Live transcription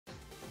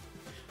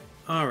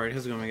Alright,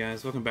 how's it going,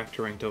 guys? Welcome back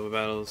to Ranked Over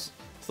Battles.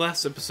 This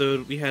last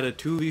episode, we had a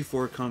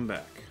 2v4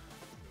 comeback.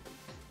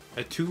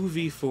 A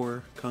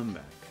 2v4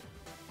 comeback.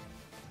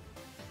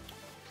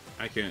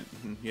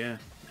 Yeah,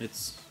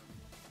 it's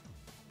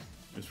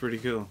pretty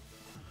cool.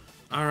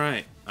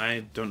 Alright,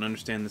 I don't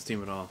understand this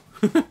team at all.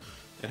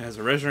 It has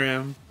a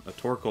Reshiram, a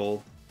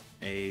Torkoal,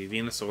 a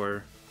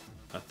Venusaur,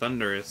 a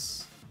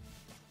Thundurus,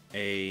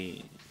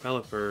 a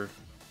Pelipper,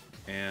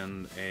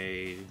 and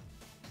a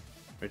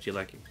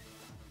Regieleki.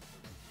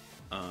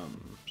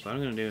 So what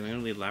I'm gonna do, I'm gonna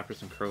lead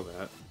Lapras and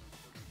Crobat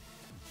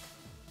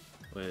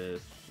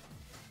with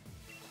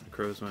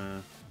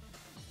Necrozma.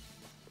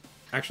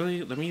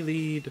 Actually, let me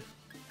lead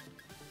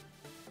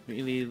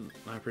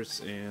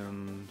Lapras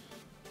and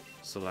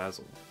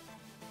Salazzle.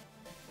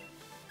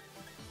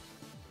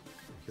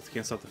 Because I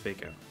can't stop the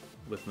fake out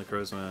with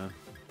Necrozma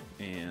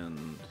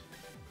and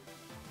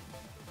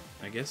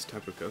I guess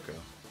Tapu Koko.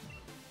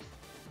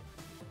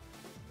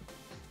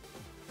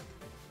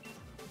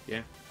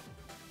 Yeah.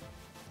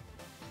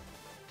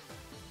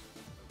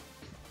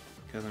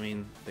 Because, I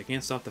mean, they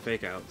can't stop the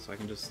fake out, so I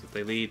can just, if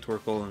they lead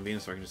Torkoal and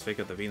Venusaur, I can just fake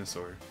out the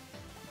Venusaur.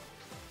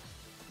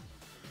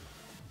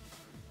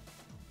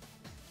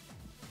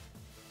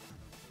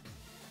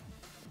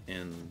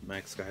 And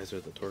Max Geyser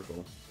the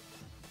Torkoal.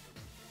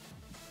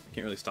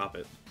 Can't really stop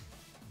it.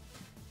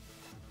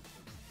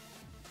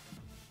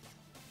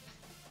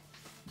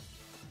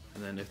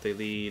 And then if they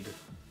lead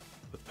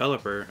with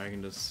Pelipper, I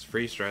can just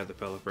freeze dry the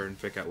Pelipper and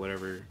fake out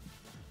whatever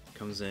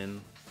comes in,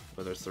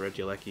 whether it's the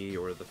Regieleki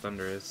or the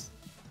Thundurus.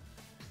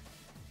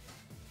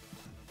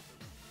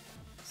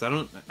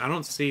 So I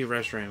don't see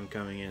Reshiram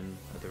coming in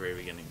at the very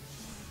beginning.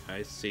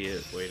 I see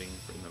it waiting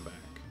in the back.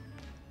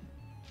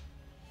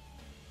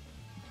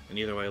 And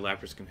either way,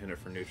 Lapras can hit it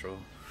for neutral.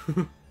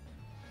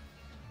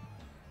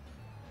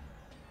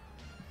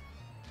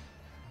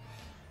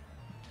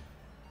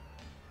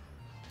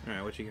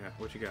 Alright, what you got?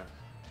 What you got?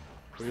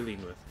 What are you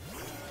leading with?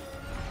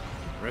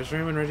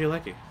 Reshiram and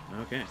Regieleki.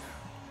 Okay.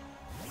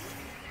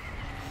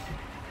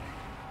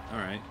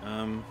 Alright,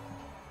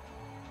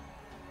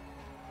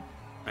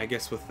 I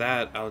guess with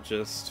that, I'll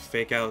just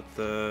fake out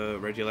the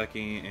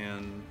Regieleki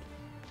and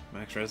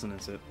Max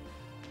Resonance it.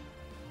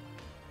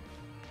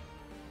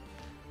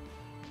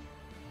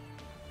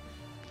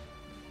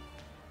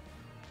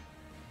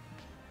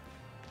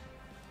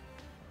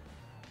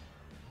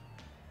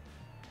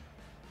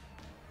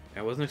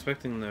 I wasn't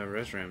expecting the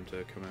Reshiram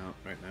to come out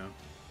right now.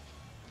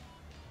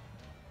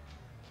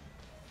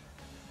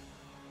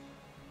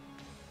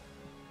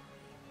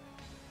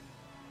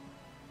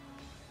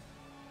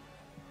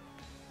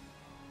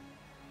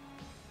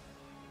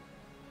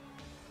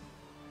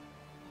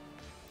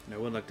 I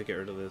would like to get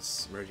rid of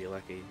this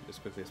Regieleki as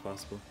quickly as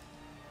possible.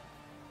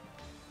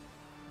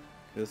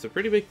 It's a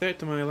pretty big threat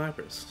to my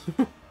Lapras.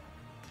 Trying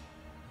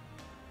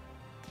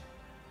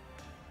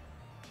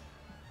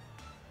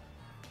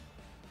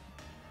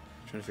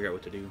to figure out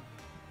what to do.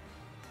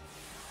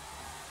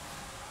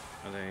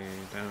 Are they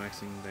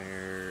Dynamaxing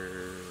their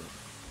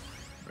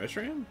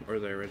Reshiram or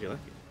their Regieleki?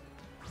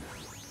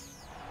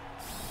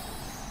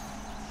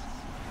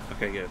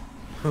 Okay, good.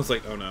 I was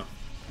like, oh no.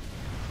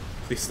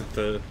 Please not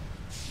the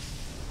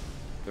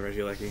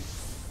Regieleki.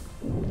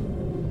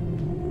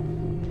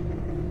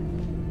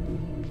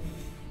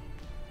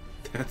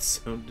 That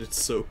sounded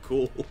so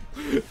cool.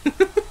 It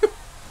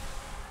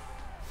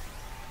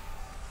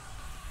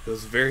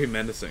was very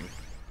menacing.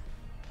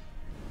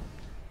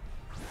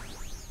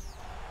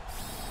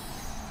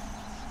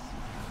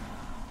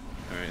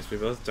 Alright, so we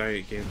both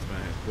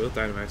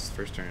Dynamax the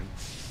first turn.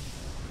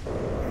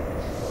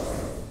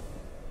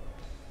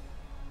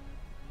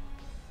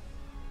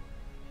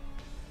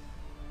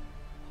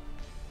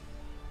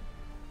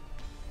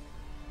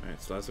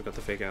 So Salazzle got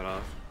the fake out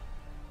off.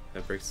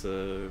 That breaks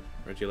the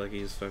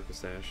Regieleki's Focus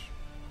Dash.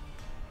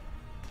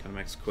 Got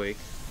Max Quake.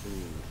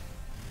 Ooh.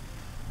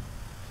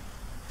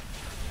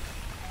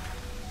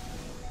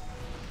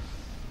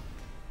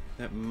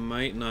 That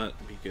might not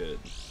be good.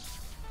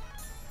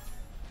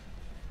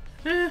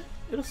 It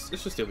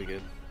should still be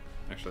good,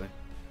 actually.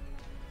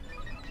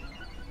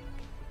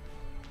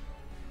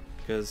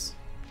 Because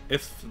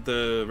if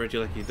the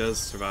Regieleki does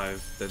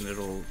survive, then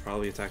it'll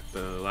probably attack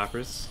the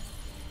Lapras.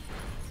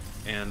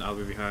 And I'll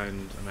be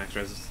behind a Max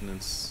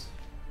Resistance.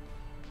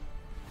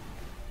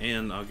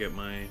 And I'll get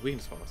my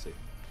Weakness Policy.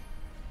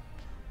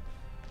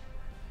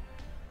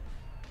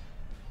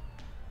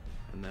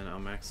 And then I'll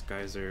Max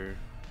Geyser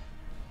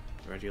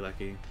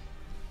Regieleki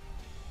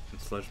and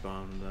Sludge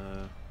Bomb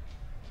the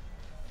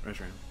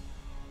Reshiram.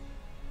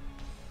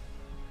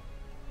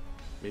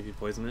 Maybe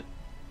poison it?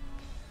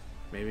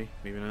 Maybe,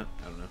 maybe not,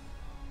 I don't know.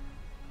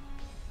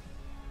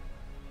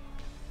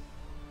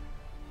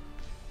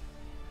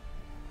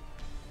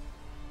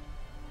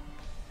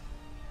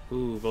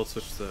 Ooh, Volt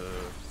Switch the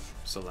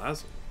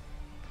Salazzle.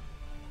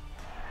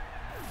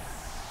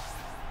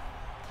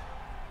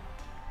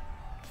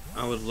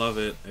 I would love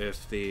it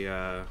if the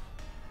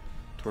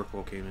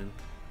Torkoal came in.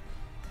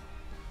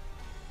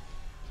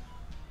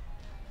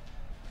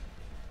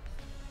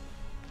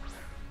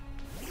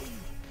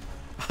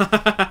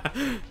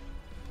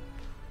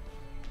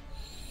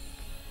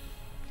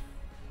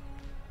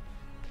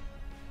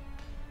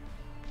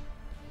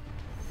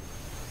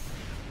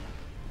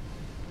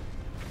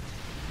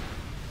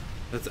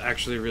 That's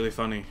actually really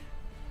funny.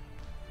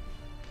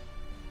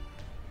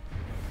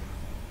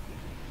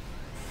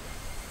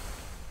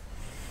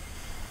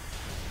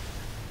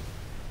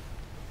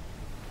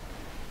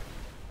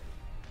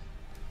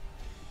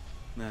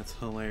 That's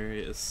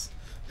hilarious.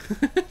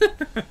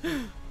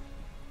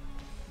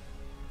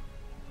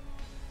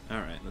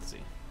 Alright, let's see.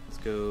 Let's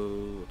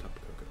go Tapu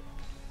Koko.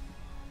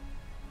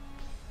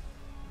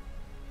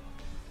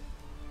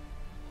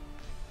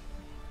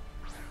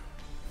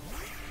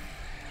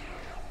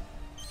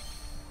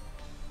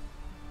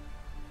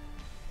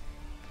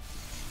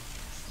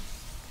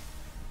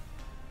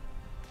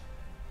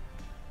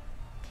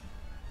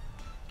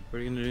 What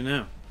are you gonna do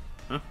now?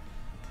 Huh?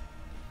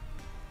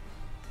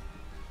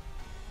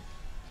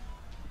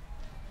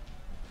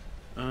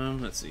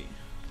 Let's see.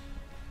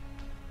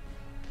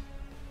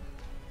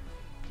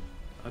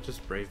 I'll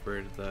just Brave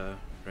Bird the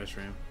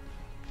Reshiram.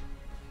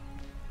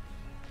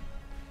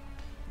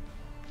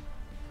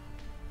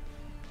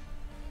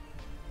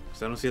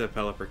 Because I don't see the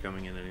Pelipper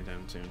coming in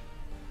anytime soon.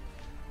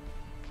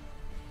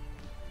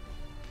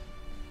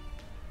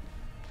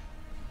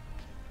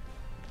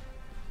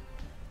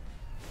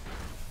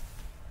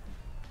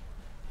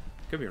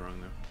 Could be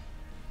wrong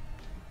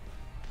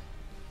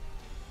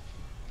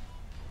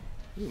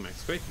though. Ooh,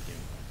 Max Quake again.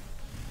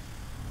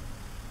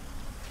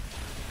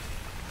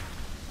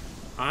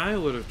 I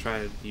would have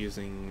tried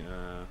using,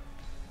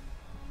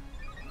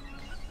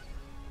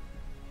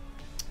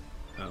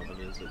 oh, what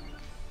is it?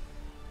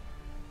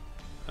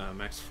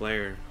 Max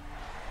Flare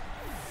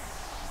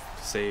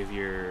to save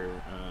your,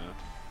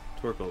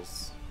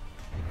 Torkles.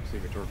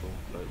 Save your Torkoal,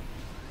 but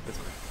it's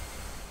okay.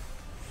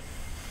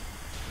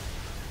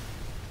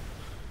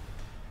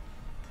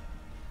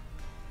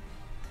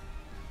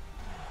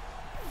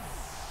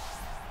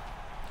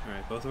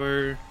 Alright, both of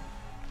our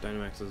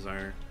Dynamaxes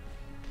are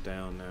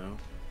down now.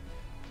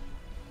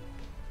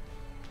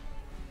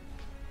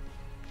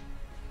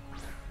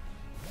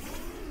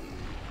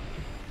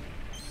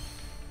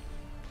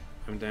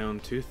 I'm down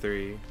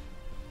 2-3.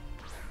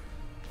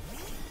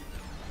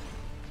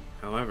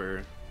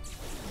 However,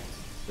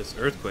 this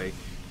Earthquake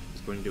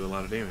is going to do a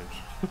lot of damage.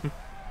 I'll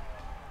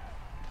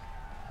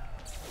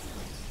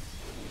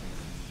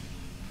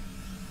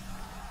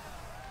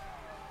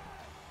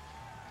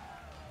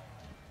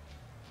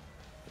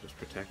just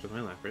protect with my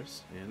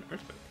Lapras and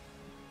Earthquake.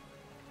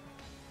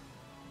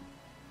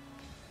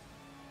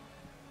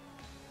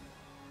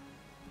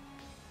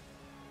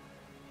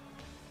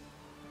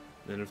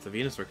 Then if the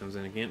Venusaur comes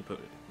in, it can't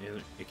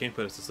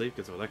put us to sleep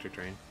because of Electric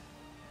Drain.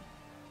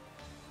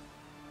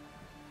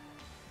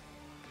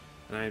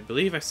 And I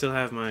believe I still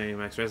have my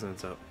Max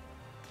Resonance up.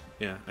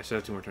 Yeah, I should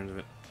have 2 more turns of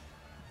it.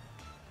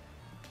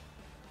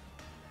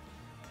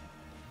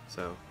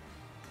 So,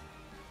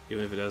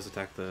 even if it does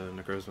attack the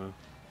Necrozma,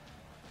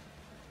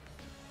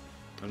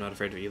 I'm not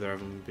afraid of either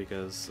of them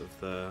because of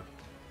the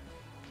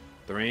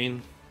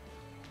rain,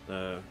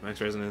 the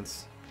Max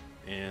Resonance,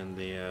 and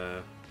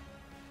the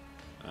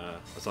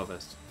Assault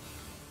Vest.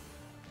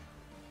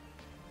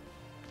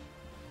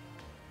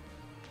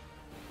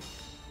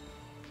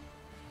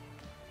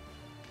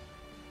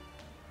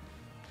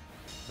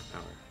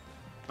 Power.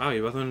 Wow,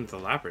 you both went into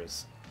the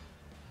Lapras.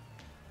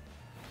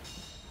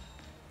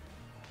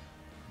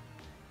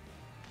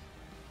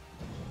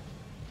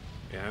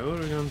 Yeah, I would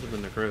have gone to the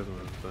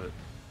Necrozma, but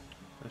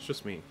that's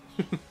just me.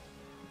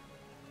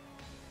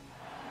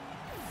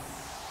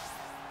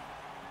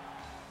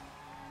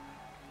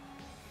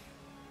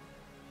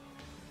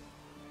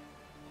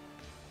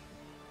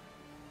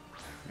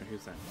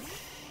 Who's that?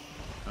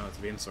 Oh, it's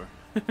Venusaur.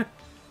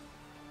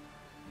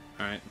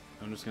 Alright,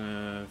 I'm just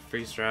gonna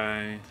Freeze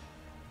Dry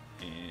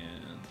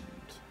and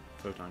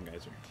Photon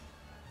Geyser.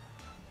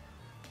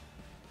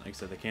 Like I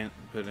said, they can't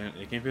put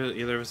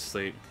either of us to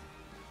sleep.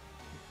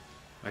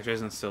 Max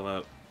Resonance still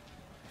up.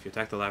 If you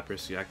attack the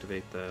Lapras, you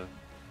activate the...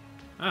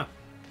 Oh!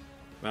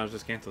 That was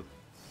just cancelled.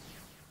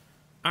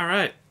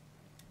 Alright!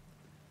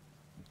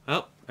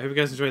 Well, I hope you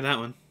guys enjoyed that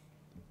one.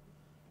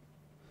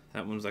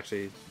 That one was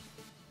actually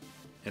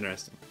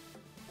interesting.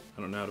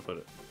 I don't know how to put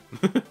it.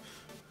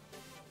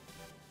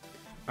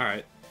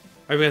 Alright.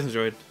 Hope you guys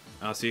enjoyed.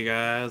 I'll see you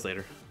guys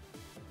later.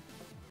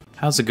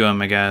 How's it going,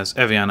 my guys?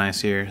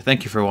 EvianIce here.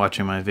 Thank you for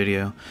watching my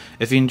video.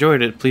 If you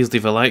enjoyed it, please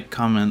leave a like,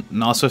 comment,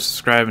 and also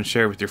subscribe and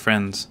share with your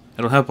friends.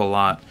 It'll help a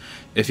lot.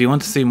 If you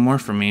want to see more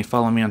from me,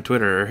 follow me on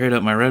Twitter or hit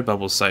up my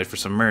Redbubble site for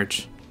some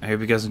merch. I hope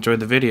you guys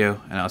enjoyed the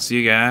video, and I'll see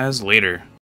you guys later.